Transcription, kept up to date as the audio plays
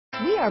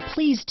We are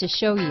pleased to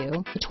show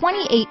you the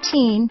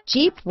 2018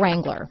 Jeep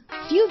Wrangler.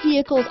 Few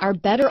vehicles are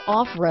better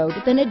off-road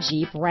than a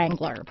Jeep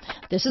Wrangler.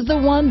 This is the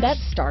one that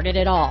started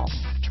it all.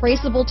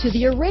 Traceable to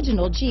the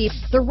original Jeep,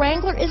 the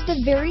Wrangler is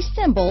the very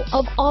symbol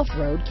of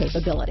off-road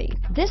capability.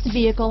 This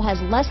vehicle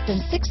has less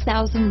than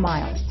 6,000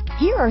 miles.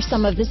 Here are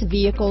some of this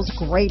vehicle's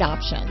great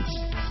options: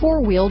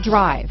 four-wheel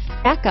drive,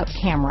 backup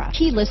camera,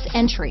 keyless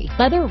entry,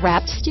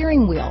 leather-wrapped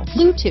steering wheel,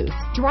 Bluetooth,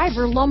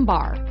 driver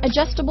lumbar,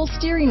 adjustable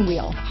steering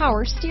wheel,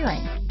 power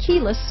steering,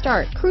 keyless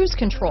start, cruise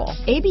control,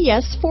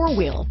 ABS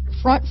four-wheel,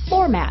 front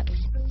floor mats,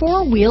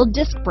 four-wheel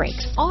disc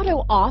brakes,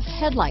 auto-off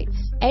headlights,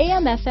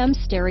 AM/FM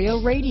stereo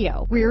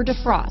radio, rear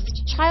defrost,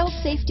 child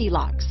safety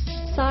locks,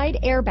 side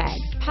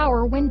airbags,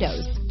 power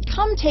windows.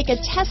 Come take a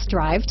test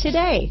drive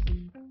today.